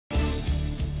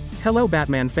Hello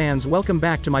Batman fans, welcome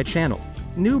back to my channel.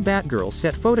 New Batgirl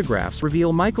set photographs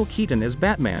reveal Michael Keaton as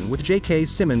Batman with J.K.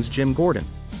 Simmons' Jim Gordon.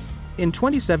 In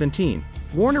 2017,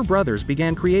 Warner Brothers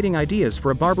began creating ideas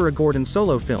for a Barbara Gordon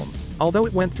solo film, although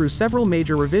it went through several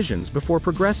major revisions before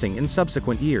progressing in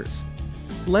subsequent years.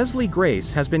 Leslie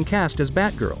Grace has been cast as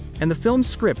Batgirl, and the film's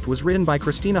script was written by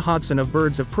Christina Hodson of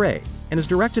Birds of Prey, and is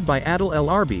directed by Adil El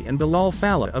Arbi and Bilal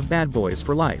Fallah of Bad Boys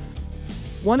for Life.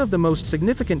 One of the most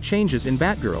significant changes in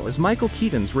Batgirl is Michael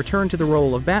Keaton's return to the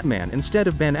role of Batman instead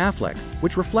of Ben Affleck,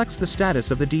 which reflects the status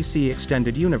of the DC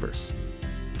Extended Universe.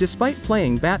 Despite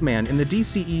playing Batman in the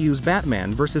DCEU's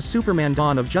Batman vs. Superman: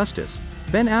 Dawn of Justice,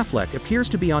 Ben Affleck appears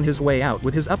to be on his way out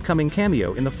with his upcoming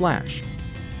cameo in The Flash.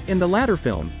 In the latter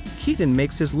film, Keaton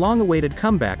makes his long-awaited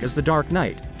comeback as the Dark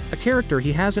Knight, a character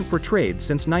he hasn't portrayed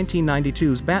since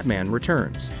 1992's Batman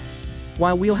Returns.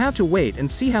 While we'll have to wait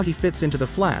and see how he fits into The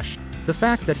Flash, the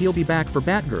fact that he'll be back for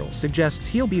Batgirl suggests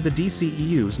he'll be the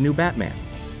DCEU's new Batman.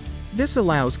 This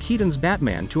allows Keaton's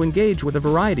Batman to engage with a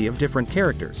variety of different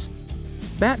characters.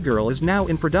 Batgirl is now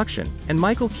in production, and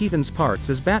Michael Keaton's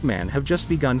parts as Batman have just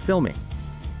begun filming.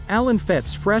 Alan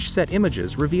Fett's fresh set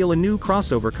images reveal a new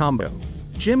crossover combo.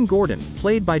 Jim Gordon,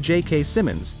 played by J.K.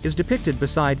 Simmons, is depicted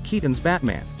beside Keaton's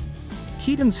Batman.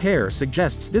 Keaton's hair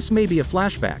suggests this may be a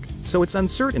flashback, so it's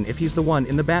uncertain if he's the one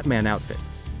in the Batman outfit.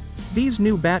 These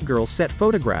new Batgirl set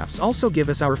photographs also give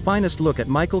us our finest look at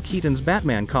Michael Keaton's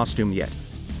Batman costume yet.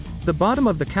 The bottom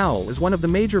of the cowl is one of the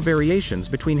major variations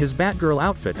between his Batgirl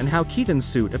outfit and how Keaton's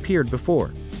suit appeared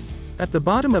before. At the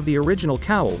bottom of the original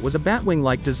cowl was a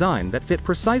Batwing-like design that fit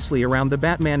precisely around the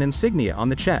Batman insignia on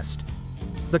the chest.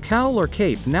 The cowl or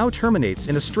cape now terminates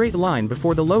in a straight line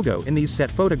before the logo in these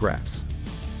set photographs.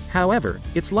 However,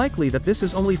 it's likely that this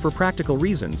is only for practical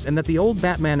reasons and that the old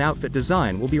Batman outfit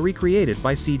design will be recreated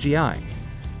by CGI.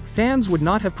 Fans would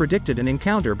not have predicted an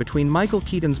encounter between Michael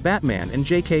Keaton's Batman and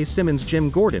J.K. Simmons' Jim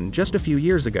Gordon just a few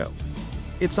years ago.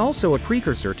 It's also a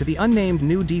precursor to the unnamed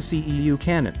new DCEU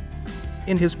canon.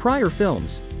 In his prior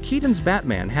films, Keaton's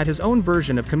Batman had his own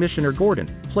version of Commissioner Gordon,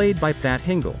 played by Pat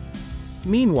Hingle.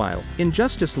 Meanwhile, in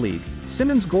Justice League,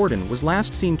 Simmons' Gordon was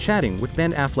last seen chatting with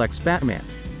Ben Affleck's Batman.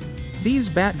 These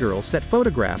Batgirl set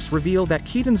photographs reveal that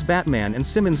Keaton's Batman and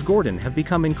Simmons' Gordon have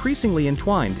become increasingly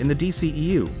entwined in the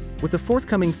DCEU, with the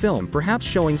forthcoming film perhaps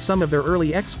showing some of their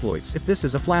early exploits if this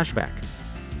is a flashback.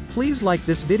 Please like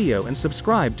this video and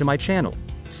subscribe to my channel.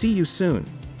 See you soon.